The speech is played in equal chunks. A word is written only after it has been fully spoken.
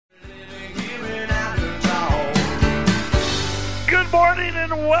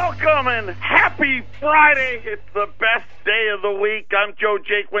welcome, and happy Friday. It's the best day of the week. I'm Joe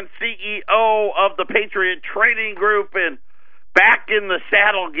Jaquin, CEO of the Patriot Trading Group, and back in the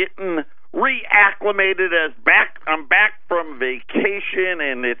saddle, getting reacclimated I'm back from vacation,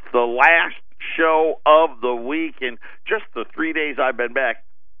 and it's the last show of the week. And just the 3 days I've been back,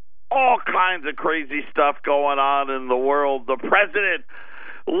 all kinds of crazy stuff going on in the world. The president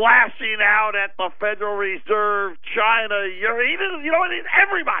lashing out at the Federal Reserve, China,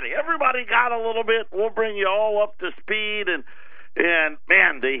 everybody got a little bit. We'll bring you all up to speed, and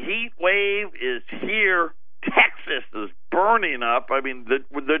man, the heat wave is here. Texas is burning up. I mean,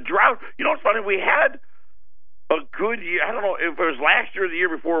 the drought. You know what's funny? We had a good year. I don't know if it was last year or the year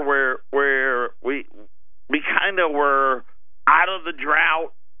before where we kind of were out of the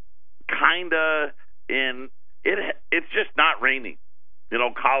drought, kind of, and it's just not raining. You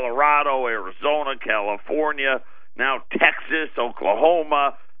know, Colorado, Arizona, California, now Texas,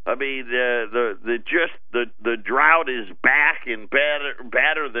 Oklahoma. I mean, the drought is back and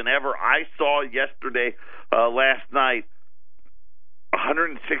badder than ever. I saw yesterday, last night,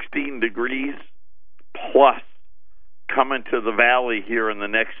 116 degrees plus coming to the valley here in the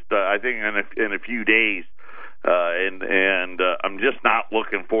next, I think, in a few days. And I'm just not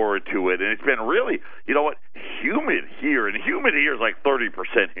looking forward to it. And it's been really, you know what, humid here. And humid here is like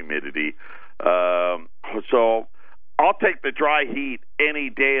 30% humidity. So I'll take the dry heat any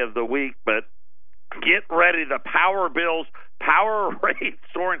day of the week, but get ready. The power bills, power rates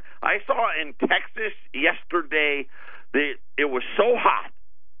soaring. I saw in Texas yesterday that it was so hot,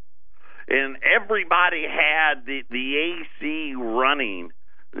 and everybody had the AC running,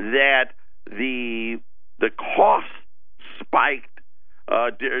 that the cost spiked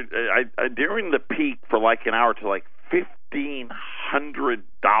during the peak for like an hour to like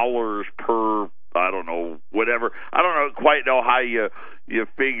 $1,500 per, I don't know, whatever. I don't quite know how you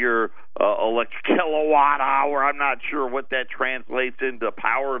figure electric kilowatt hour. I'm not sure what that translates into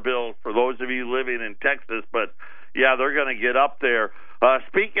power bills for those of you living in Texas, but yeah, they're going to get up there.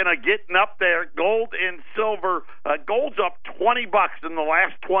 Speaking of getting up there, gold and silver. Gold's up $20 in the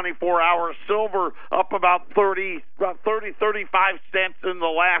last 24 hours. Silver up about 35 cents in the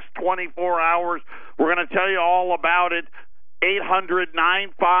last 24 hours. We're going to tell you all about it.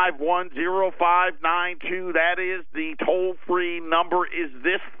 800-951-0592. That is the toll-free number. Is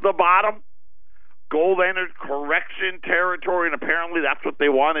this the bottom? Gold entered correction territory, and apparently that's what they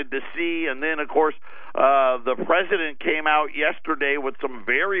wanted to see. And then, of course, the president came out yesterday with some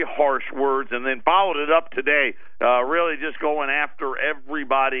very harsh words, and then followed it up today, really just going after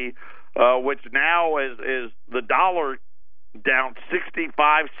everybody, which now is the dollar down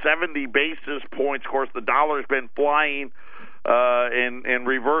 65, 70 basis points. Of course, the dollar's been flying in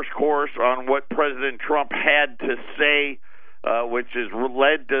reverse course on what President Trump had to say, which has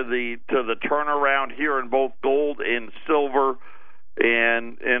led to the turnaround here in both gold and silver,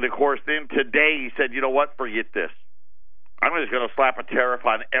 and of course then today he said, you know what, forget this. I'm just going to slap a tariff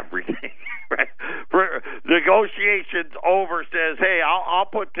on everything. Right? For negotiations over, says, hey, I'll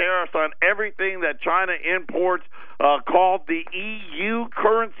put tariffs on everything that China imports, called the EU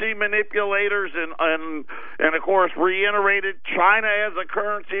currency manipulators, and of course reiterated China as a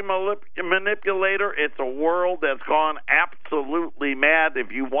currency manipulator. It's a world that's gone absolutely mad.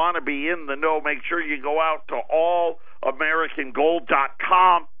 If you want to be in the know, make sure you go out to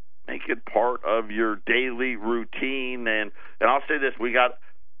allamericangold.com. Make it part of your daily routine. And I'll say this, we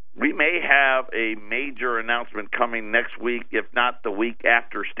may have a major announcement coming next week, if not the week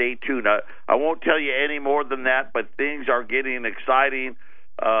after. Stay tuned. I won't tell you any more than that, but things are getting exciting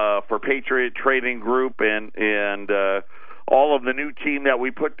for Patriot Trading Group and all of the new team that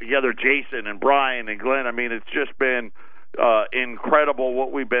we put together, Jason and Brian and Glenn. I mean, it's just been incredible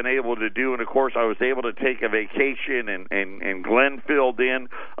what we've been able to do. And of course I was able to take a vacation, and Glenn filled in.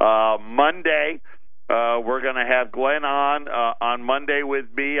 Monday we're going to have Glenn on Monday with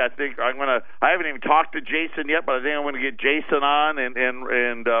me. I haven't even talked to Jason yet, but I think I'm going to get Jason on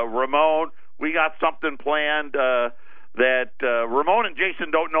and Ramon. We got something planned that Ramon and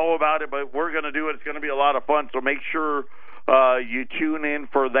Jason don't know about it, but we're going to do it. It's going to be a lot of fun, so make sure you tune in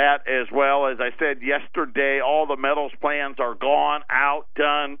for that as well. As I said yesterday, all the metals plans are gone, out,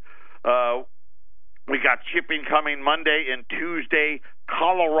 done. We got shipping coming Monday and Tuesday.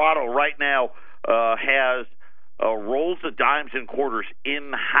 Colorado right now has rolls of dimes and quarters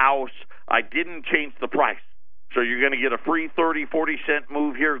in-house. I didn't change the price. So you're going to get a free 30, 40-cent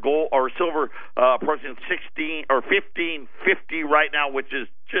move here. Gold or silver approaching 16 or 15.50 right now, which is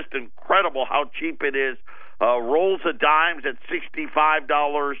just incredible how cheap it is. Rolls of dimes at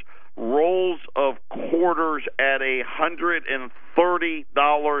 $65. Rolls of quarters at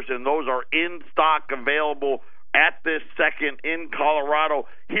 $130, and those are in stock, available at this second in Colorado.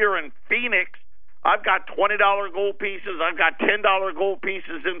 Here in Phoenix, I've got $20 gold pieces. I've got $10 gold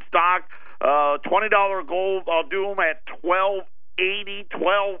pieces in stock. $20 gold, I'll do them at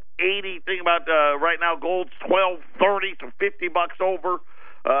 $12.80. Think about right now, gold's $12.30, so $50 over.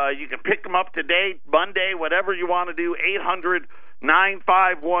 You can pick them up today, Monday, whatever you want to do.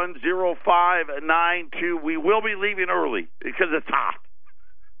 800-951-0592. We will be leaving early because it's hot.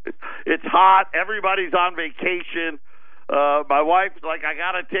 It's hot. Everybody's on vacation. My wife's like, I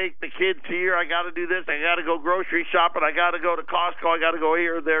got to take the kids here. I got to do this. I got to go grocery shopping. I got to go to Costco. I got to go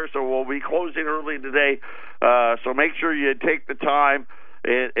here or there. So we'll be closing early today. So make sure you take the time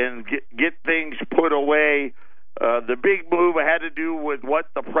and get things put away. The big move had to do with what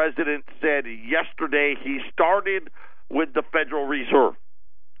the president said yesterday. He started with the Federal Reserve.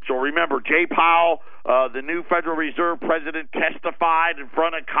 So remember, Jay Powell, the new Federal Reserve president, testified in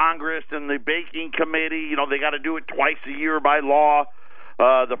front of Congress and the Banking Committee. You know, they got to do it twice a year by law.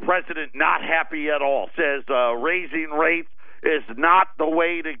 The president not happy at all, says raising rates is not the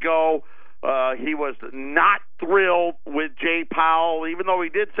way to go. He was not thrilled with Jay Powell, even though he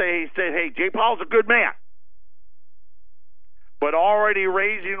said, hey, Jay Powell's a good man. But already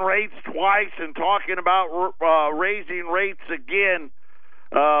raising rates twice and talking about raising rates again,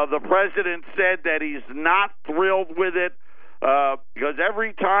 the president said that he's not thrilled with it because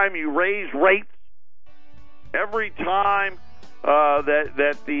every time you raise rates, every time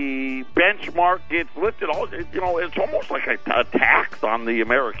that the benchmark gets lifted, it's almost like a tax on the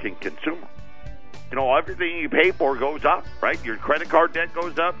American consumer. You know, everything you pay for goes up, right? Your credit card debt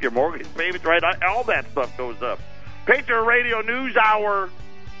goes up, your mortgage payments, right? All that stuff goes up. Patriot Radio News Hour.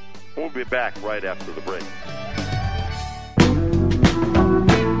 We'll be back right after the break.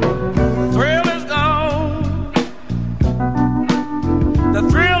 Thrill is gone. The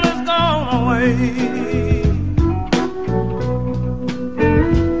thrill is gone away.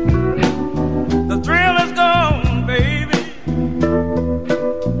 The thrill is gone, baby.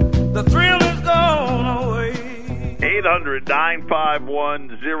 The thrill is gone away.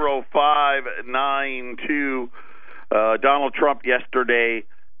 800-951-0592. Donald Trump yesterday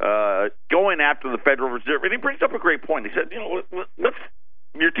going after the Federal Reserve, and he brings up a great point. He said,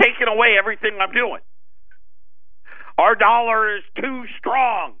 you're taking away everything I'm doing. Our dollar is too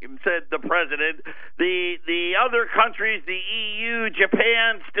strong, said the president. The other countries, the EU,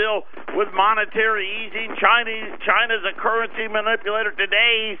 Japan, still with monetary easing. China's a currency manipulator.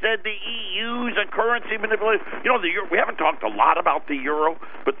 Today, he said the EU's a currency manipulator. You know, the euro, we haven't talked a lot about the euro,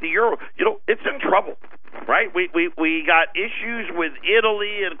 but the euro, it's in trouble. Right, we got issues with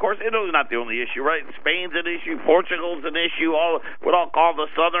Italy, and of course Italy's not the only issue, right? Spain's an issue, Portugal's an issue, all what I'll call the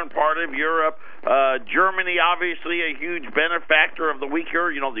southern part of Europe. Germany, obviously, a huge benefactor of the weak euro.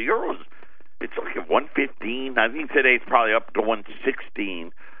 You know, the euro's it's like at 115. I think today it's probably up to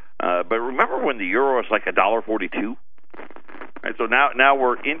 116. But remember when the euro was like $1.42? Right, so now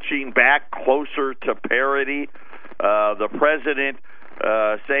we're inching back closer to parity. The president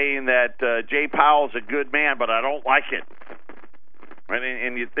saying that Jay Powell's a good man, but I don't like it. Right?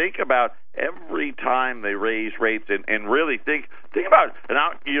 And you think about every time they raise rates, and really think about it. And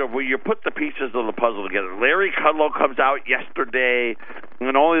now, when you put the pieces of the puzzle together. Larry Kudlow comes out yesterday,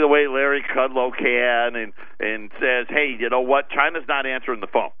 and only the way Larry Kudlow can, and says, hey, you know what? China's not answering the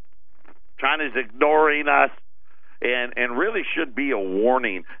phone. China's ignoring us. And really should be a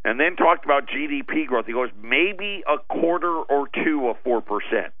warning. And then talked about GDP growth. He goes, maybe a quarter or two of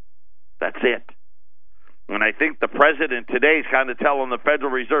 4%. That's it. And I think the president today is kind of telling the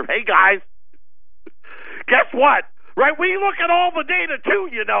Federal Reserve, hey, guys, guess what? Right? We look at all the data, too,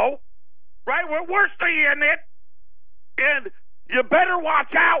 Right? We're seeing it. And you better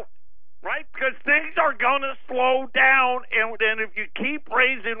watch out. Right? Because things are going to slow down. And if you keep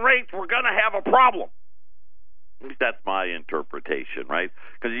raising rates, we're going to have a problem. At least that's my interpretation, right?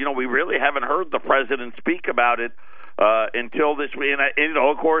 Because, we really haven't heard the president speak about it until this week. And,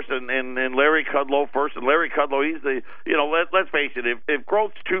 of course, and Larry Kudlow first. And Larry Kudlow, he's the, let's face it, if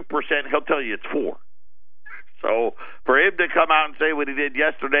growth's 2%, he'll tell you it's 4%. So for him to come out and say what he did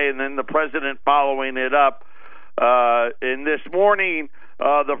yesterday and then the president following it up, and this morning,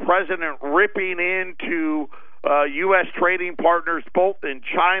 the president ripping into U.S. trading partners both in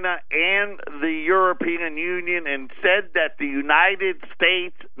China and the European Union, and said that the United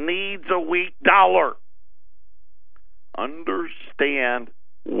States needs a weak dollar. Understand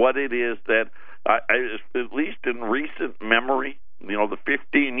what it is that, at least in recent memory, the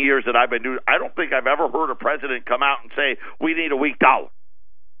 15 years that I've been doing, I don't think I've ever heard a president come out and say, we need a weak dollar.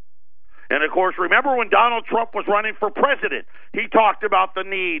 And, of course, remember when Donald Trump was running for president, he talked about the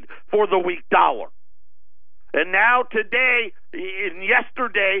need for the weak dollar. And now today, and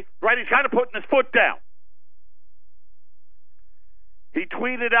yesterday, right, he's kind of putting his foot down. He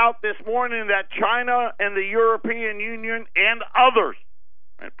tweeted out this morning that China and the European Union and others,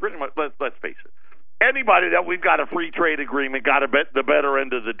 and pretty much, let's face it, anybody that we've got a free trade agreement got the better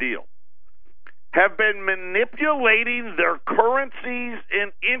end of the deal, have been manipulating their currencies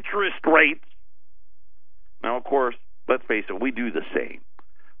and interest rates. Now, of course, let's face it, we do the same,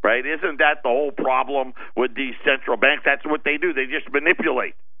 right? Isn't that the whole problem with these central banks? That's what they do. They just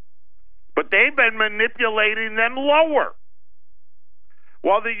manipulate. But they've been manipulating them lower,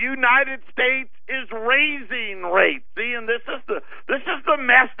 while the United States is raising rates. See, and this is the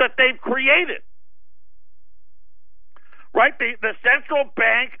mess that they've created. Right? The central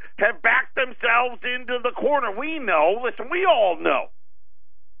bank have backed themselves into the corner. We know. Listen, we all know.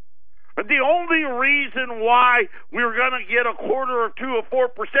 But the only reason why we're going to get 1/4 or 2 or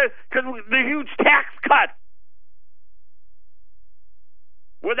 4% because the huge tax cut.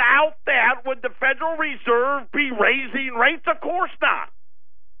 Without that, would the Federal Reserve be raising rates? Of course not.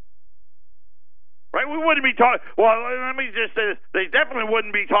 Right? We wouldn't be talking. Well, let me just say this. They definitely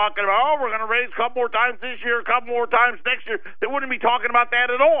wouldn't be talking about, we're going to raise a couple more times this year, a couple more times next year. They wouldn't be talking about that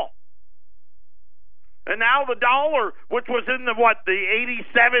at all. And now the dollar, which was in the 87,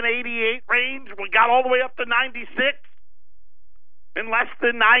 88 range, we got all the way up to 96 in less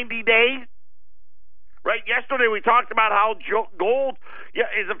than 90 days. Right? Yesterday we talked about how gold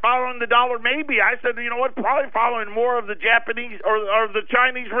is it following the dollar? Maybe. I said, you know what? Probably following more of the Japanese or the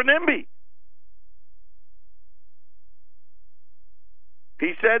Chinese renminbi.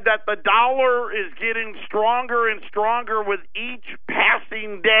 He said that the dollar is getting stronger and stronger with each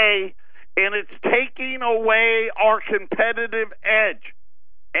passing day, and it's taking away our competitive edge.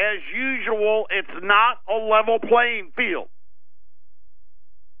 As usual, it's not a level playing field.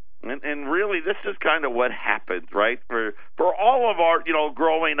 And really, this is kind of what happens, right? For all of our,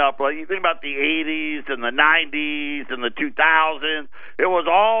 growing up, like you think about the 80s and the 90s and the 2000s, it was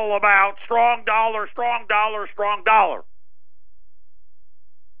all about strong dollar, strong dollar, strong dollar.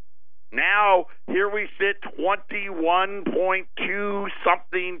 Now, here we sit,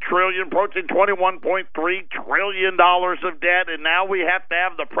 $21.2-something trillion, approaching $21.3 trillion of debt, and now we have to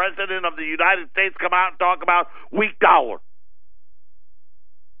have the President of the United States come out and talk about weak dollar.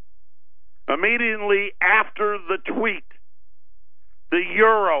 Immediately after the tweet, the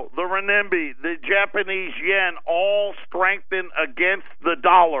euro, the renminbi, the Japanese yen all strengthened against the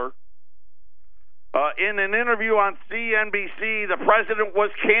dollar. In an interview on CNBC, the president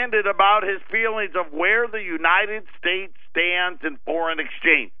was candid about his feelings of where the United States stands in foreign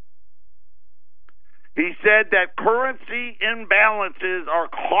exchange. He said that currency imbalances are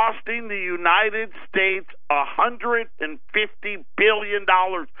costing the United States $150 billion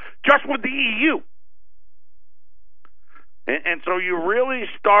just with the EU. And so you really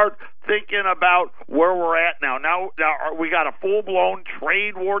start thinking about where we're at now. Now we got a full-blown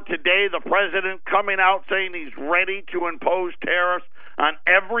trade war today. The president coming out saying he's ready to impose tariffs on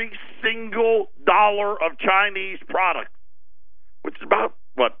every single dollar of Chinese products, which is about,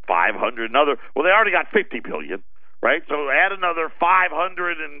 500 another. Well, they already got 50 billion, right? So add another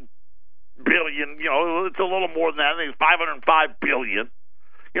 500 billion. It's a little more than that. I think it's 505 billion.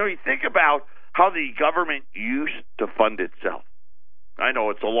 You think about how the government used to fund itself. I know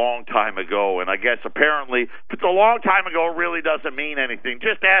it's a long time ago, and I guess apparently if it's a long time ago, it really doesn't mean anything.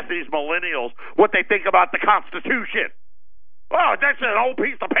 Just ask these millennials what they think about the Constitution. Oh, that's an old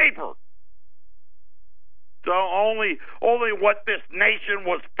piece of paper. So only what this nation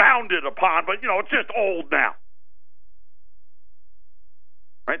was founded upon, but, it's just old now.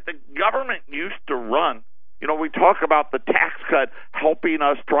 Right? The government used to run. We talk about the tax cut helping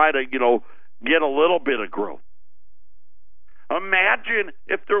us try to, get a little bit of growth. Imagine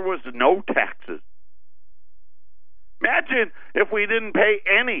if there was no taxes. Imagine if we didn't pay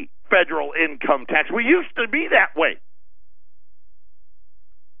any federal income tax. We used to be that way.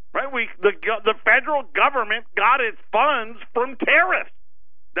 Right? The federal government got its funds from tariffs.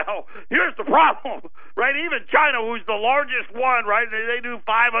 Now, here's the problem, right? Even China, who's the largest one, right? They do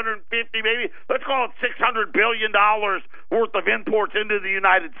 550, maybe, let's call it $600 billion worth of imports into the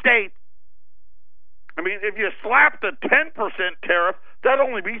United States. I mean, if you slapped a 10% tariff, that'd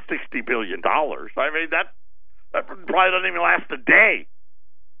only be $60 billion. I mean, that probably doesn't even last a day.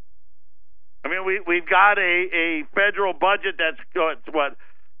 I mean, we've got a federal budget that's,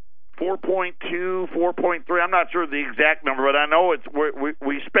 4.2, 4.3. I'm not sure the exact number, but I know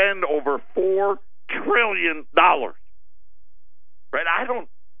we spend over $4 trillion. Right?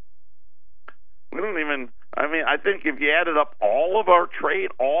 I think if you added up all of our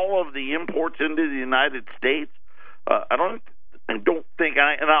trade, all of the imports into the United States, I don't think,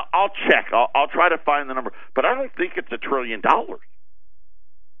 and I'll check. I'll try to find the number, but I don't think it's $1 trillion.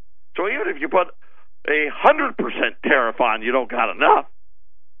 So even if you put 100% tariff on, you don't got enough.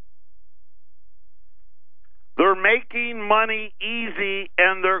 They're making money easy,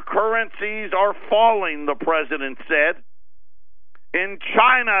 and their currencies are falling, the president said. In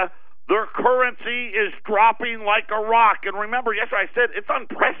China, their currency is dropping like a rock. And remember, yesterday I said it's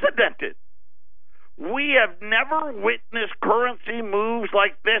unprecedented. We have never witnessed currency moves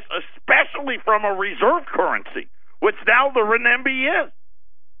like this, especially from a reserve currency, which now the renminbi is.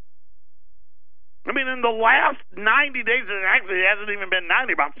 I mean, in the last 90 days, it actually hasn't even been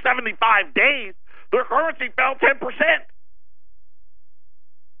 90, about 75 days, their currency fell 10%.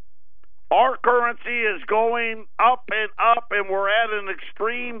 Our currency is going up, and we're at an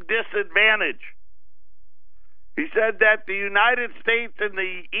extreme disadvantage. He said that the United States and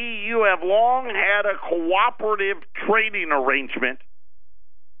the EU have long had a cooperative trading arrangement,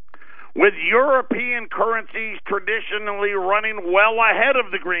 with European currencies traditionally running well ahead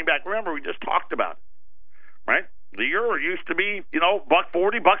of the greenback. Remember, we just talked about it, right? The euro used to be, $1.40,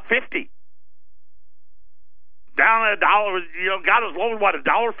 $1.50. Down at $1, got as low as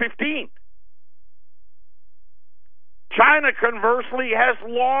 $1.15. China, conversely, has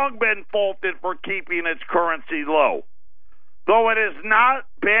long been faulted for keeping its currency low, though it has not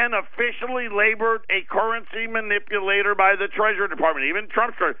been officially labeled a currency manipulator by the Treasury Department. Even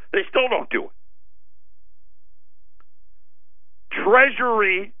Trump's Treasury, they still don't do it.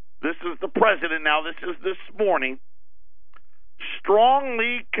 Treasury, this is the president now, this is this morning,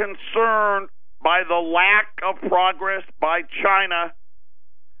 strongly concerned by the lack of progress by China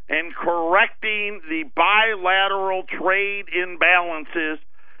in correcting the bilateral trade imbalances,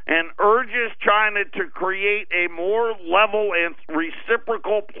 and urges China to create a more level and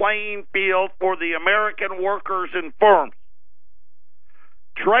reciprocal playing field for the American workers and firms.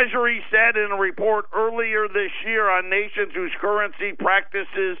 Treasury said in a report earlier this year on nations whose currency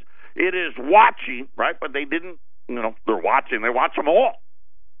practices it is watching, right? But they didn't, they're watching. They watch them all.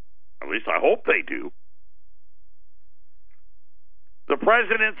 At least I hope they do. The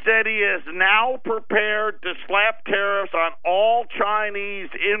president said he is now prepared to slap tariffs on all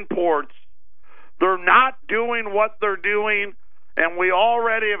Chinese imports. They're not doing what they're doing, and we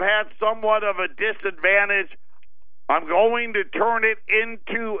already have had somewhat of a disadvantage. I'm going to turn it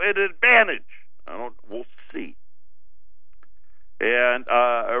into an advantage. We'll see. And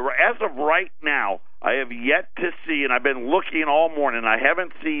as of right now, I have yet to see, and I've been looking all morning, I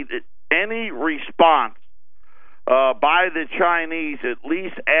haven't seen any response by the Chinese, at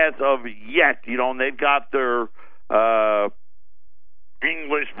least as of yet. And they've got their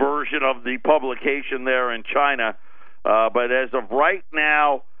English version of the publication there in China. But as of right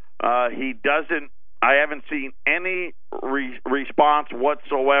now, I haven't seen any response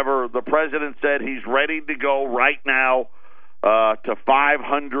whatsoever. The president said he's ready to go right now to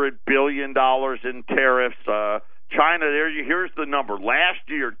 $500 billion in tariffs. China, here's the number. Last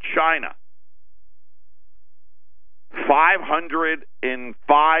year, China,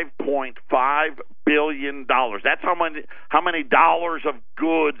 $505.5 billion. That's how many dollars of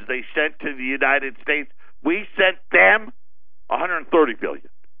goods they sent to the United States. We sent them $130 billion.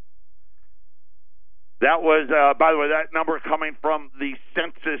 That was, by the way, that number coming from the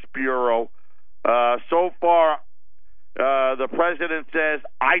Census Bureau. So far, the president says,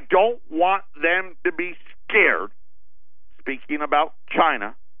 I don't want them to be scared. Speaking about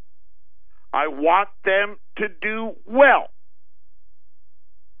China, I want them to do well.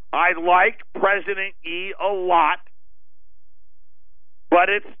 I like President Xi a lot, but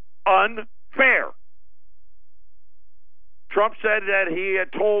it's unfair. Trump said that he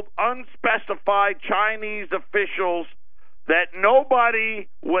had told unspecified Chinese officials that nobody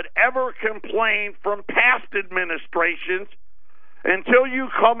would ever complain from past administrations until you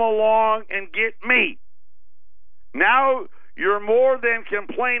come along and get me. Now you're more than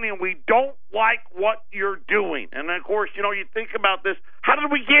complaining. We don't like what you're doing. And, of course, you think about this. How did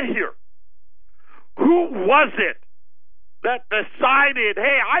we get here? Who was it that decided,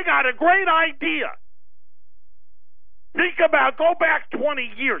 hey, I got a great idea? Go back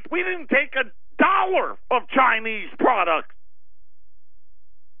 20 years. We didn't take $1 of Chinese products.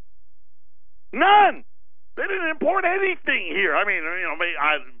 None. They didn't import anything here. I mean,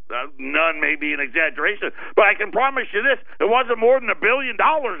 none may be an exaggeration, but I can promise you this: it wasn't more than $1 billion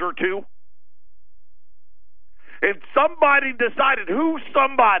or two. And somebody decided, who's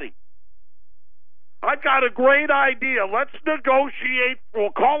somebody? I've got a great idea. Let's negotiate.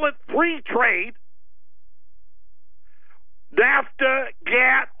 We'll call it free trade. NAFTA,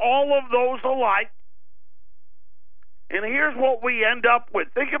 GATT, all of those alike. And here's what we end up with.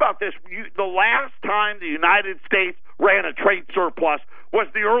 Think about this. The last time the United States ran a trade surplus was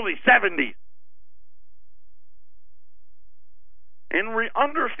the early 70s. And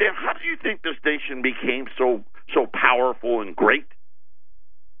understand, how do you think this nation became so powerful and great?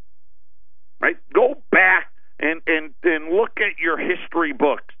 Right? Go back and look at your history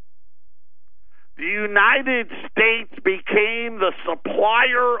books. The United States became the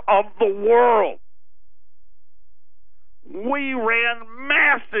supplier of the world. We ran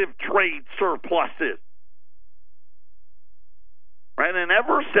massive trade surpluses. Right? And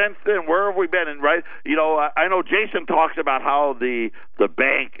ever since then, where have we been? And right, I know Jason talks about how the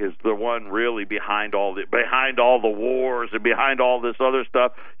bank is the one really behind all the wars and behind all this other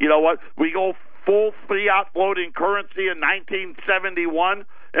stuff. You know what? We go full fiat floating currency in 1971,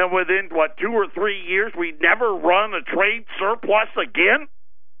 and within 2 or 3 years, we never run a trade surplus again.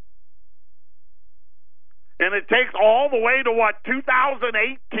 And it takes all the way to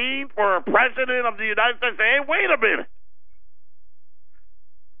 2018 for a president of the United States to say, hey, wait a minute.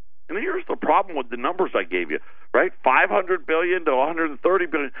 And here's the problem with the numbers I gave you, right? $500 billion to $130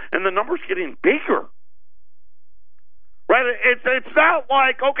 billion, and the number's getting bigger. Right? It's not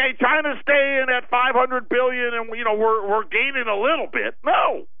like, okay, China's staying at $500 billion and we're gaining a little bit.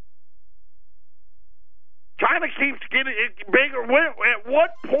 No. China keeps getting bigger. At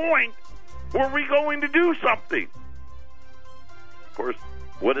what point were we going to do something? Of course,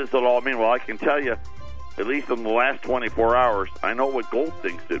 what does it all mean? Well, I can tell you, at least in the last 24 hours, I know what gold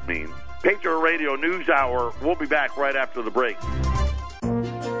thinks it means. Patriot Radio News Hour. We'll be back right after the break.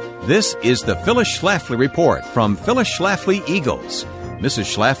 This is the Phyllis Schlafly Report from Phyllis Schlafly Eagles.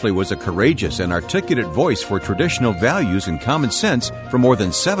 Mrs. Schlafly was a courageous and articulate voice for traditional values and common sense for more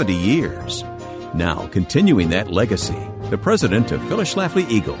than 70 years. Now, continuing that legacy, the president of Phyllis Schlafly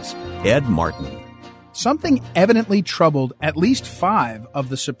Eagles, Ed Martin. Something evidently troubled at least 5 of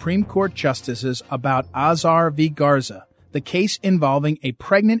the Supreme Court justices about Azar v. Garza, the case involving a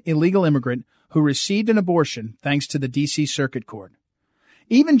pregnant illegal immigrant who received an abortion thanks to the D.C. Circuit Court.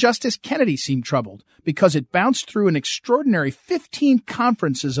 Even Justice Kennedy seemed troubled because it bounced through an extraordinary 15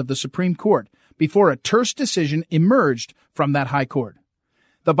 conferences of the Supreme Court before a terse decision emerged from that high court.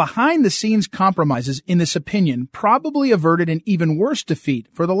 The behind-the-scenes compromises in this opinion probably averted an even worse defeat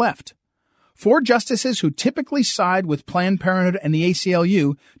for the left. 4 justices who typically side with Planned Parenthood and the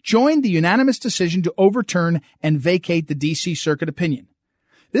ACLU joined the unanimous decision to overturn and vacate the D.C. Circuit opinion.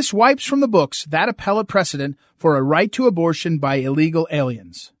 This wipes from the books that appellate precedent for a right to abortion by illegal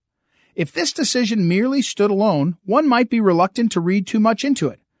aliens. If this decision merely stood alone, one might be reluctant to read too much into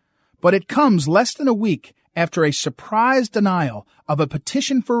it. But it comes less than a week after a surprise denial of a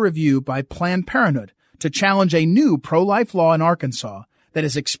petition for review by Planned Parenthood to challenge a new pro-life law in Arkansas that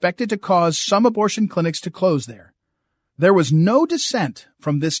is expected to cause some abortion clinics to close there. There was no dissent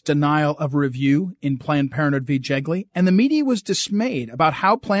from this denial of review in Planned Parenthood v. Jiggly, and the media was dismayed about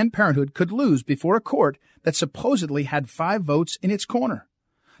how Planned Parenthood could lose before a court that supposedly had 5 votes in its corner.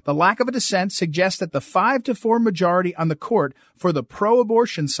 The lack of a dissent suggests that the 5-4 majority on the court for the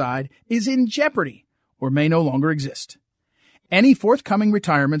pro-abortion side is in jeopardy or may no longer exist. Any forthcoming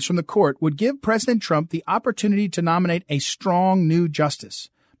retirements from the court would give President Trump the opportunity to nominate a strong new justice.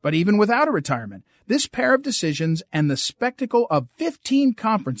 But even without a retirement, this pair of decisions and the spectacle of 15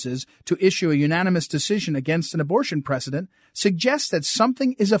 conferences to issue a unanimous decision against an abortion precedent suggests that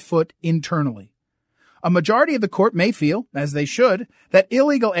something is afoot internally. A majority of the court may feel, as they should, that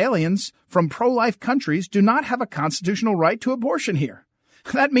illegal aliens from pro-life countries do not have a constitutional right to abortion here.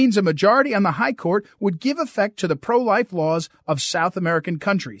 That means a majority on the High Court would give effect to the pro-life laws of South American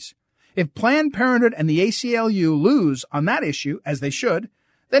countries. If Planned Parenthood and the ACLU lose on that issue, as they should,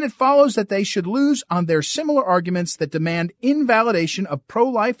 then it follows that they should lose on their similar arguments that demand invalidation of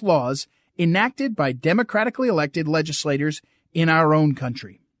pro-life laws enacted by democratically elected legislators in our own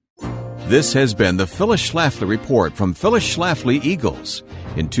country. This has been the Phyllis Schlafly Report from Phyllis Schlafly Eagles.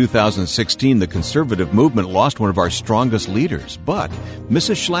 In 2016, the conservative movement lost one of our strongest leaders, but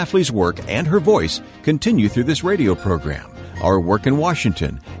Mrs. Schlafly's work and her voice continue through this radio program, our work in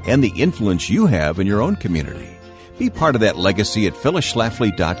Washington, and the influence you have in your own community. Be part of that legacy at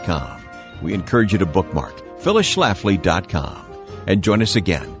phyllisschlafly.com. We encourage you to bookmark phyllisschlafly.com and join us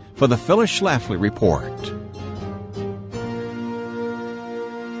again for the Phyllis Schlafly Report.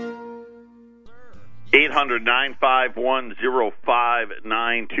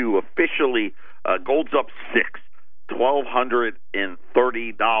 800-951-0592. Officially, gold's up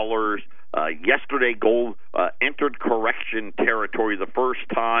 $1,230. Yesterday, gold entered correction territory the first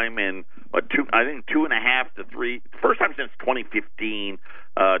time in, 2.5 to 3, first time since 2015,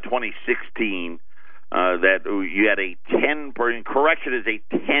 2016, that you had a 10%, correction is a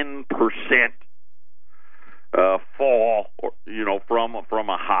 10% fall, from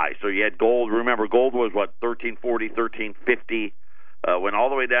a high. So you had gold. Remember, gold was $1340, $1350, went all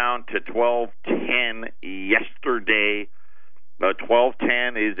the way down to $1210 yesterday.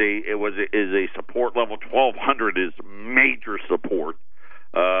 1210 is a support level. 1200 is major support.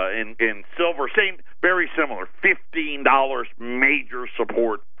 In silver, same, very similar. $15 major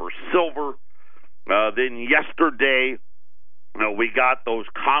support for silver. Then yesterday, we got those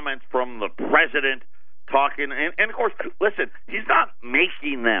comments from the president talking, and of course, listen, he's not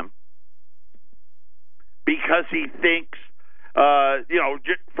making them because he thinks,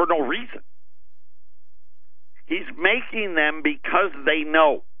 for no reason. He's making them because they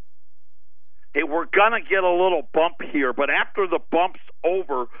know, hey, we're going to get a little bump here, but after the bump's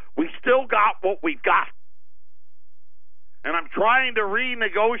over, we still got what we got. And I'm trying to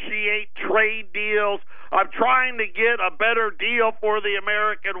renegotiate trade deals. I'm trying to get a better deal for the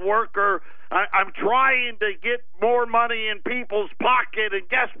American worker. I'm trying to get more money in people's pocket, and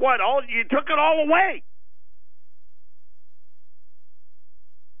guess what? You took it all away.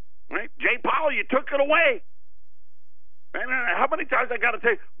 Right? Jay Powell, you took it away. And how many times I got to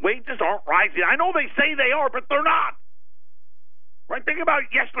tell you, wages aren't rising? I know they say they are, but they're not. Right? Think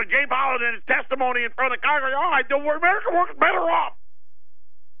about yesterday, Jay Powell in his testimony in front of Congress. The American workers better off.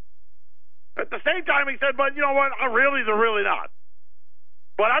 At the same time, he said, but you know what? They're really not.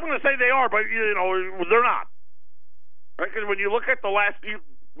 But I'm going to say they are, but they're not. Right? Because when you look at the last 20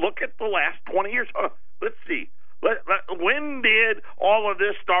 years, let's see. When did all of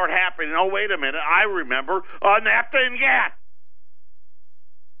this start happening? Oh, wait a minute. I remember NAFTA and GATT.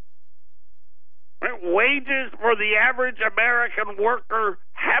 Right? Wages for the average American worker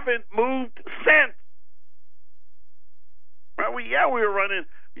haven't moved since. Right? We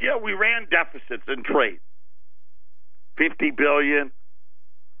ran deficits in trade. $50 billion,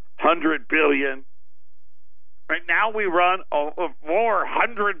 $100 billion. Right now we run a more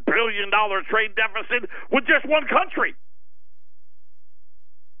 $100 billion trade deficit with just one country.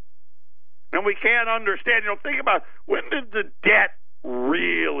 And we can't understand. Think about, when did the debt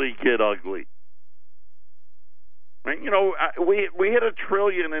really get ugly? Right? We hit $1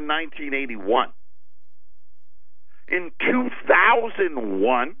 trillion in 1981. In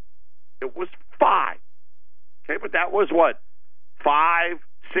 2001, it was $5 trillion. Okay, but that was 5-6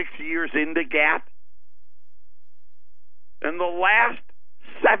 years into GATT? In the last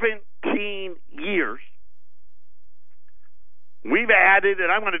 17 years, we've added,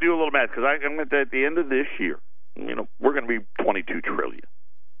 and I'm going to do a little math because I'm at the end of this year, we're going to be $22 trillion.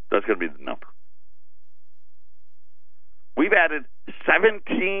 That's going to be the number. We've added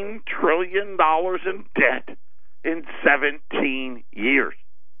 $17 trillion in debt in 17 years.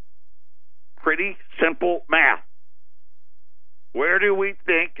 Pretty simple math. Where do we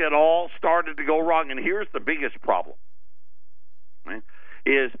think it all started to go wrong? And here's the biggest problem. Right,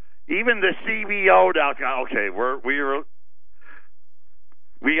 is even the CBO now, okay, we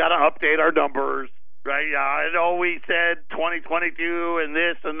got to update our numbers, right? I know we said 2022 and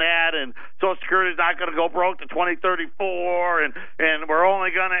this and that, and Social Security is not going to go broke to 2034, and we're only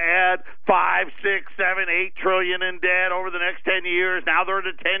going to add 5, 6, 7, 8 trillion in debt over the next 10 years. Now they're at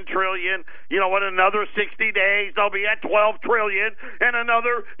 10 trillion. You know what? Another 60 days, they'll be at 12 trillion, and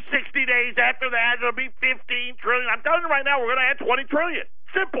another 60 days after that, it'll be 15 trillion. I'm telling you right now, we're going to add 20 trillion.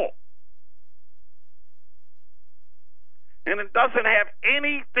 Simple. And it doesn't have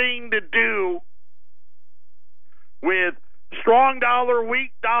anything to do with strong dollar,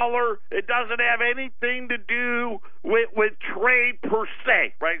 weak dollar. It doesn't have anything to do with trade per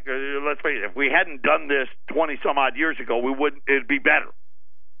se, right? Let's face it, if we hadn't done this 20 some odd years ago, it'd be better.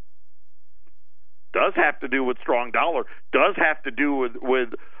 Does have to do with strong dollar, does have to do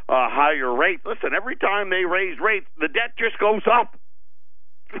with higher rates. Listen, every time they raise rates, the debt just goes up.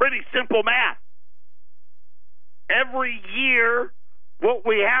 It's pretty simple math. Every year, what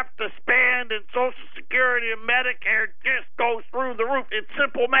we have to spend in Social Security and Medicare just goes through the roof. It's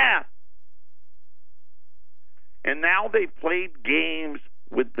simple math. And now they've played games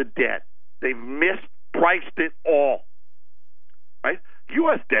with the debt. They've mispriced it all. Right?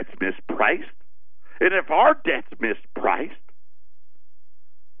 U.S. debt's mispriced. And if our debt's mispriced,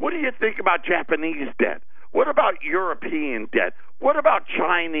 what do you think about Japanese debt? What about European debt? What about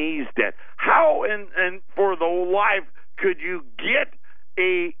Chinese debt? How and for the life could you get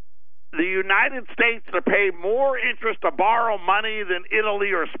the United States to pay more interest to borrow money than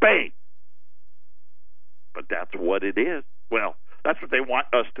Italy or Spain? But that's what it is. Well, that's what they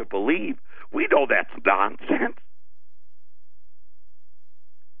want us to believe. We know that's nonsense.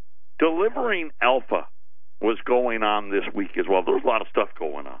 Delivering Alpha was going on this week as well. There's a lot of stuff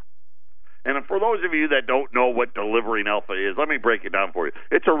going on. And for those of you that don't know what Delivering Alpha is, let me break it down for you.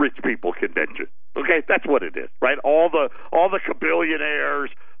 It's a rich people convention. Okay, that's what it is, right? All the billionaires,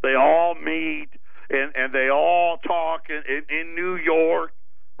 they all meet and they all talk in New York,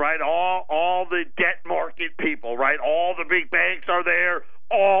 right? All the debt market people, right? All the big banks are there,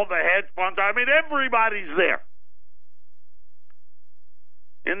 all the hedge funds. I mean, everybody's there.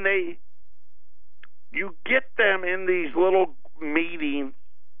 And you get them in these little meetings,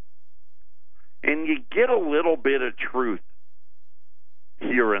 and you get a little bit of truth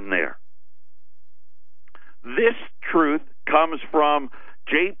here and there. This truth comes from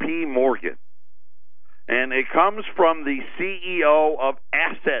J.P. Morgan, and it comes from the CEO of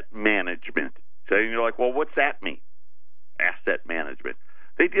Asset Management. So you're like, well, what's that mean? Asset Management.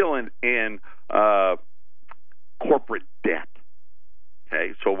 They deal in corporate debt.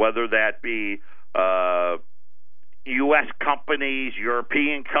 Okay, so whether that be U.S. companies,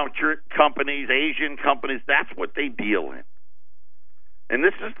 European companies, Asian companies, that's what they deal in. And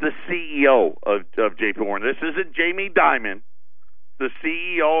this is the CEO of J.P. Morgan. This isn't Jamie Dimon, the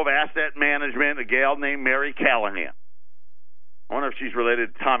CEO of Asset Management, a gal named Mary Callahan. I wonder if she's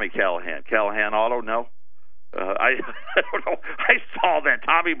related to Tommy Callahan. Callahan Auto, no? I don't know. I saw that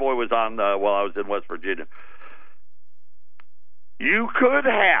Tommy Boy was on while I was in West Virginia. You could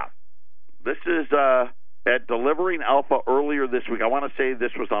have. This is at Delivering Alpha earlier this week. I want to say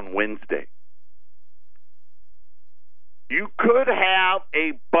this was on Wednesday. You could have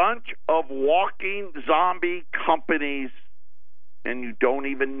a bunch of walking zombie companies, and you don't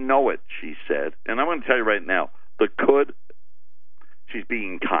even know it, she said. And I'm going to tell you right now, she's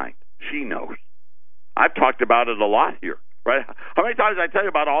being kind. She knows. I've talked about it a lot here, right? How many times I tell you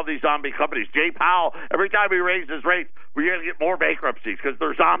about all these zombie companies? Jay Powell, every time he raises rates, we're going to get more bankruptcies because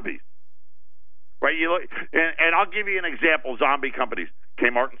they're zombies. Right? You look, and I'll give you an example. Zombie companies: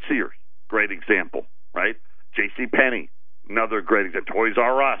 Kmart and Sears, great example. Right? JCPenney, another great example. Toys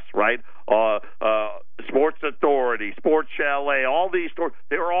R Us, right? Sports Authority, Sports Chalet, all these stores,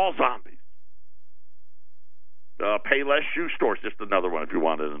 they were all zombies. Payless shoe stores, just another one if you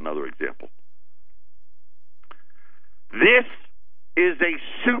wanted another example. This is a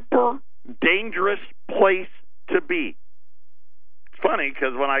super dangerous place to be. Funny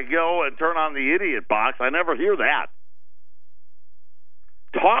because when I go and turn on the idiot box, I never hear that.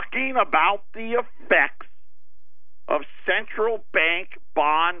 Talking about the effects of central bank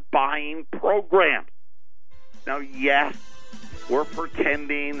bond buying programs. Now, yes, we're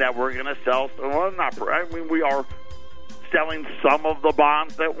pretending that we're going to sell. Well, we are selling some of the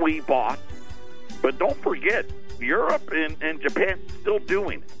bonds that we bought. But don't forget, Europe and Japan still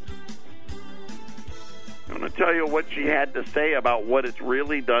doing it. I'm going to tell you what she had to say about what it's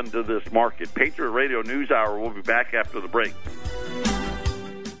really done to this market. Patriot Radio News Hour. We'll be back after the break.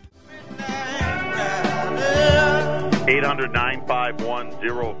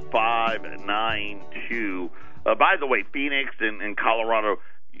 800-951-0592. By the way, Phoenix and Colorado,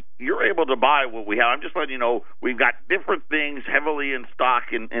 you're able to buy what we have. I'm just letting you know we've got different things heavily in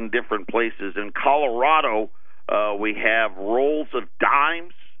stock in different places. In Colorado, we have rolls of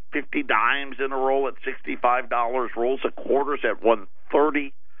dimes. 50 dimes in a roll at $65, rolls of quarters at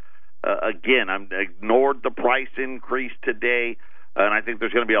 $130. Again, I ignored the price increase today, and I think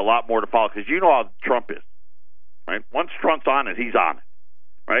there's going to be a lot more to follow because you know how Trump is, right? Once Trump's on it, he's on it,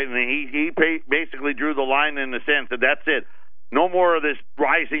 right? And he basically drew the line in the sense that that's it. No more of this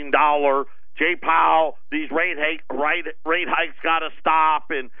rising dollar. Jay Powell, these rate hikes got to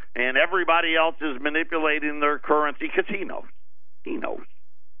stop, and everybody else is manipulating their currency because he knows. He knows.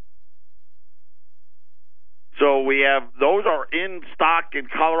 So we have, those are in stock in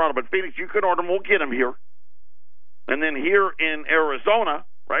Colorado, but Phoenix, you can order them, we'll get them here. And then here in Arizona,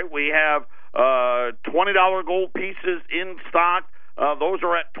 right, we have $20 gold pieces in stock. Those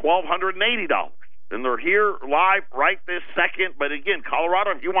are at $1,280. And they're here live right this second. But again,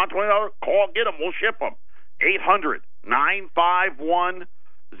 Colorado, if you want $20, call, get them, we'll ship them.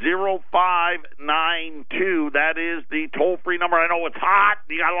 800-951-0592. That is the toll-free number. I know it's hot.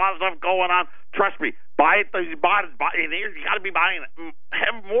 You got a lot of stuff going on. Trust me, buy it. You got to be buying it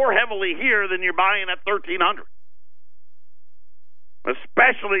more heavily here than you're buying at $1,300.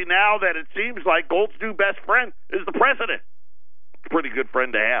 especially now that it seems like Golt's new best friend is the president. It's a pretty good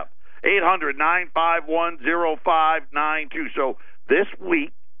friend to have. 800-951-0592. So this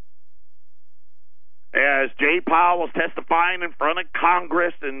week, as Jay Powell was testifying in front of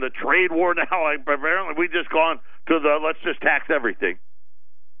Congress in the trade war now, apparently we just gone to the let's just tax everything.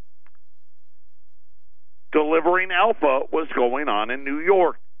 Delivering Alpha was going on in New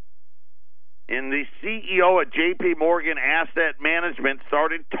York. And the CEO at J.P. Morgan Asset Management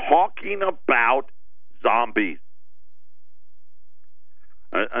started talking about zombies.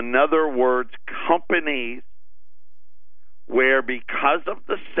 In other words, companies where because of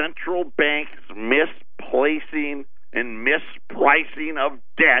the central bank's misplacing and mispricing of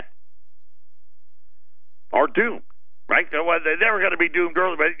debt are doomed. Right? Well, they're never going to be doomed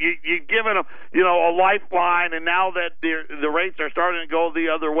early, but you've given them, a lifeline, and now that the rates are starting to go the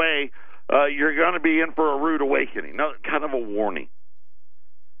other way, you're going to be in for a rude awakening. No, kind of a warning,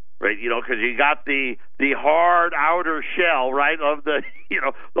 right? Because you got the hard outer shell, right, of the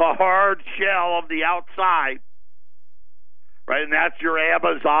the hard shell of the outside, right, and that's your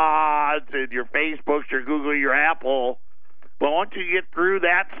Amazons and your Facebooks, your Google, your Apple. But once you get through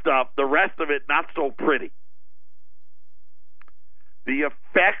that stuff, the rest of it not so pretty. The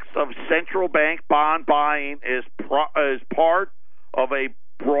effects of central bank bond buying is part of a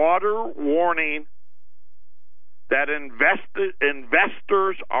broader warning that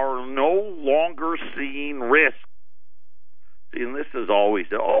investors are no longer seeing risk. See, and this is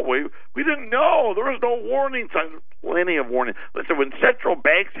always, we didn't know. There was no warning sign. Plenty of warning. Listen, when central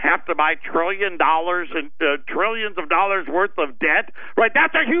banks have to buy trillions of dollars worth of debt, right,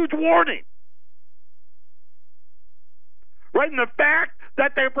 that's a huge warning. Right, and the fact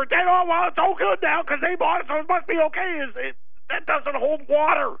that they pretend, it's all good now because they bought it, so it must be okay, that doesn't hold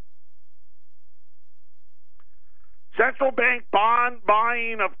water. Central bank bond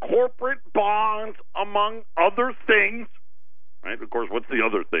buying of corporate bonds, among other things, right? Of course, what's the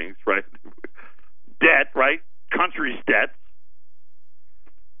other things, right? Debt, right? Countries' debts,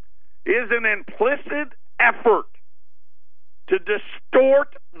 is an implicit effort to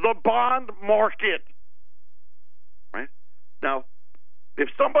distort the bond market. Now,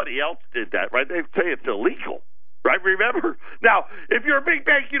 if somebody else did that, right, they'd say it's illegal, right? Remember? Now, if you're a big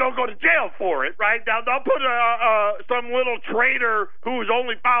bank, you don't go to jail for it, right? Now, they'll put some little trader who's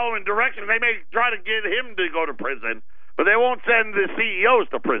only following directions. They may try to get him to go to prison, but they won't send the CEOs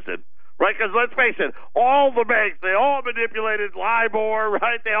to prison, right? Because let's face it, all the banks, they all manipulated LIBOR,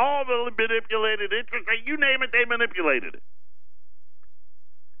 right? They all manipulated interest rate. You name it, they manipulated it.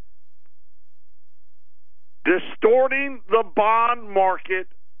 Distorting the bond market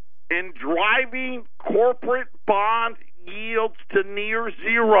and driving corporate bond yields to near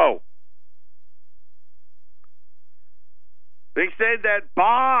zero. They said that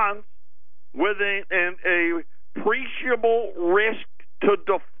bonds with a appreciable risk to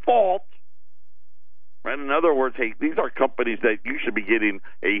default, right? In other words, hey, these are companies that you should be getting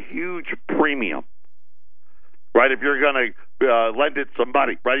a huge premium. Right, if you're going to lend it to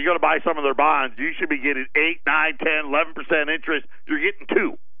somebody, right, you're going to buy some of their bonds, you should be getting 8, 9, 10, 11% interest. You're getting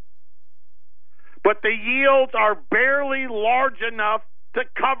 2. But the yields are barely large enough to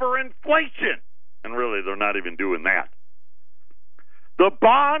cover inflation. And really, they're not even doing that. The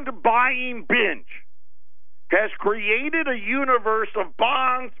bond buying binge has created a universe of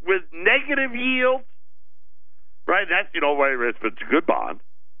bonds with negative yields, right? That's, if it's a good bond.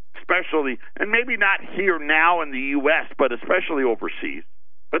 Especially, and maybe not here now in the U.S., but especially overseas.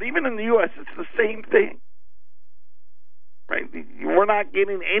 But even in the U.S., it's the same thing, right? We're not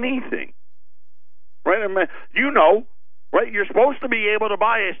getting anything, right? Right? You're supposed to be able to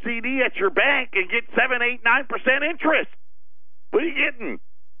buy a CD at your bank and get 7, 8, 9% interest. What are you getting?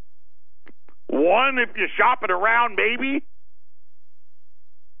 1 if you shop it around, maybe.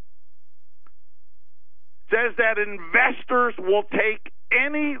 Says that investors will take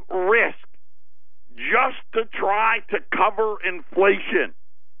any risk just to try to cover inflation.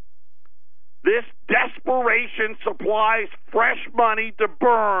 This desperation supplies fresh money to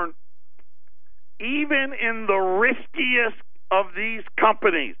burn, even in the riskiest of these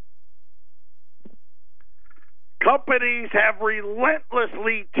companies. Companies have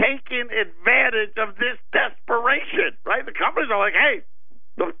relentlessly taken advantage of this desperation, right? The companies are like, hey,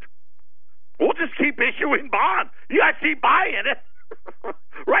 we'll just keep issuing bonds. You guys keep buying it.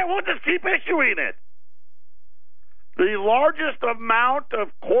 Right, we'll just keep issuing it. The largest amount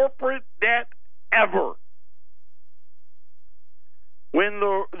of corporate debt ever. When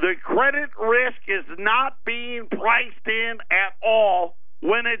the credit risk is not being priced in at all,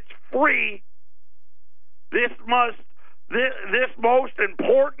 when it's free, this This most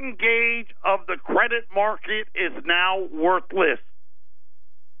important gauge of the credit market is now worthless.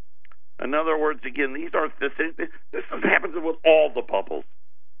 In other words, again, this happens with all the bubbles,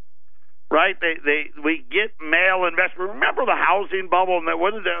 right? We get male investment. Remember the housing bubble? And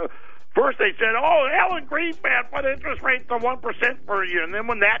first they said, "Oh, Alan Greenspan put interest rates to 1% for a year," and then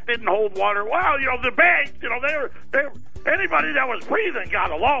when that didn't hold water, well, the banks, anybody that was breathing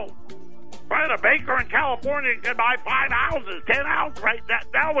got a loan. Right, a banker in California could buy 5 houses, 10 houses, right?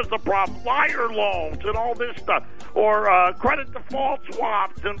 That was the problem. Liar loans and all this stuff. Or credit default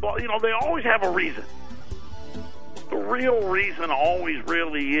swaps. And, they always have a reason. The real reason always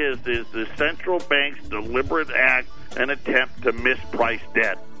really is the central bank's deliberate act and attempt to misprice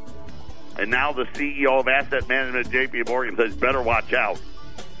debt. And now the CEO of Asset Management at J.P. Morgan says, better watch out.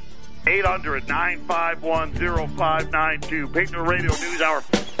 800-951-0592. Patriot Radio News Hour.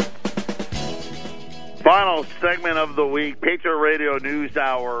 Final segment of the week, Patriot Radio News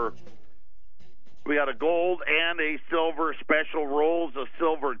Hour. We got a gold and a silver special. Rolls of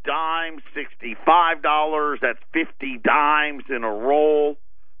silver dimes, $65. That's 50 dimes in a roll.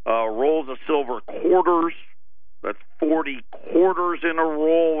 Rolls of silver quarters, that's 40 quarters in a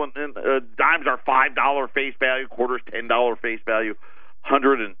roll. And dimes are $5 face value, quarters $10 face value,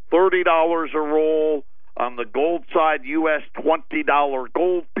 $130 a roll. On the gold side, U.S. $20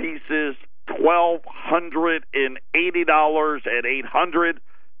 gold pieces, $1,280 at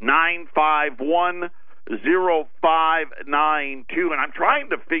 800-951-0592. And I'm trying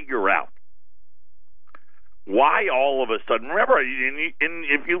to figure out why all of a sudden, remember,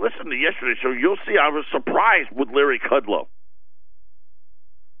 if you listen to yesterday's show, you'll see I was surprised with Larry Kudlow.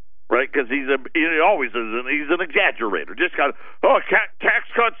 Right, because he always is. He's an exaggerator. Just got tax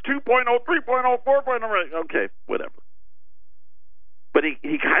cuts 2.0, 3.0, 4.0. Okay, whatever. But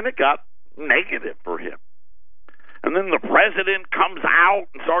he kind of got negative for him. And then the president comes out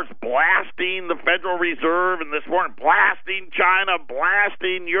and starts blasting the Federal Reserve, and this morning blasting China,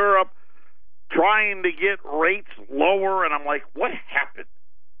 blasting Europe, trying to get rates lower. And I'm like, what happened?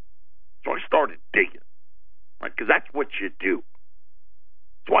 So I started digging, right? Because that's what you do.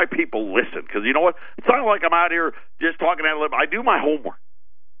 That's why people listen. Because you know what? It's not like I'm out here just talking at a little. I do my homework.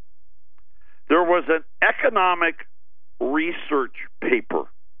 There was an economic research paper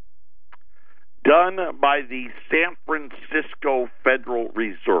done by the San Francisco Federal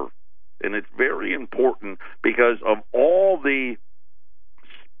Reserve. And it's very important because of all the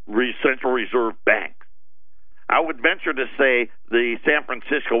Central Reserve banks. I would venture to say the San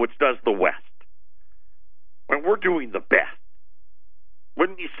Francisco, which does the West, when we're doing the best.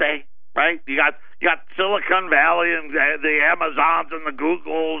 Wouldn't you say? Right? You got Silicon Valley and the Amazons and the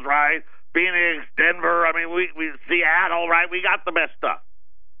Googles, right? Phoenix, Denver. I mean, we Seattle, right? We got the best stuff.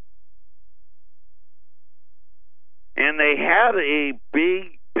 And they had a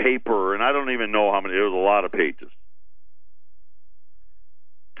big paper, and I don't even know how many. It was a lot of pages,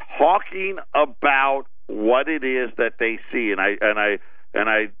 talking about what it is that they see. And I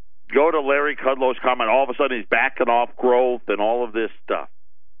go to Larry Kudlow's comment. All of a sudden, he's backing off growth and all of this stuff.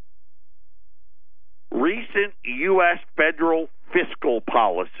 Recent U.S. federal fiscal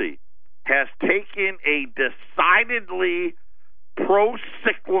policy has taken a decidedly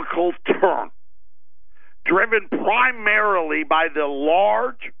pro-cyclical turn, driven primarily by the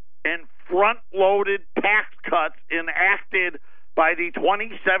large and front-loaded tax cuts enacted by the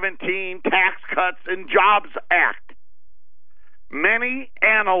 2017 Tax Cuts and Jobs Act. Many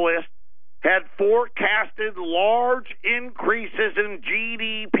analysts had forecasted large increases in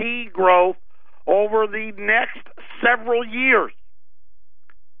GDP growth over the next several years.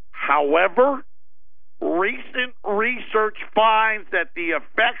 However, recent research finds that the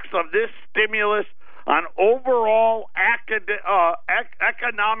effects of this stimulus on overall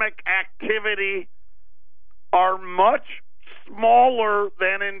economic activity are much smaller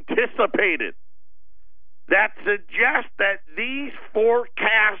than anticipated. That suggests that these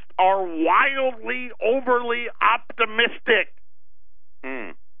forecasts are wildly, overly optimistic.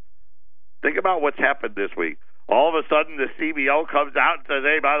 Think about what's happened this week. All of a sudden, the CBO comes out and says,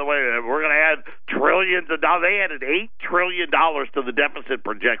 hey, by the way, we're going to add trillions of dollars. They added $8 trillion to the deficit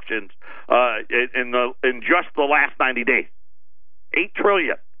projections in just the last 90 days. $8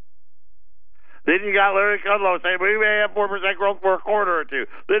 trillion. Then you got Larry Kudlow saying, we may have 4% growth for a quarter or two.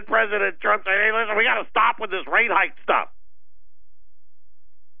 Then President Trump saying, hey, listen, we got to stop with this rate hike stuff.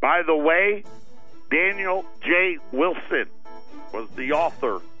 By the way, Daniel J. Wilson was the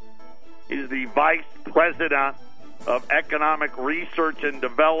author. He's the vice president of economic research and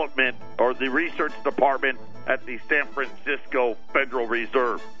development, or the research department at the San Francisco Federal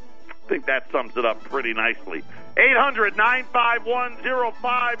Reserve. think that sums it up pretty nicely.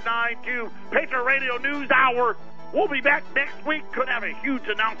 800-951-0592, Patriot Radio News Hour. We'll be back next week. Could have a huge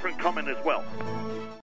announcement coming as well.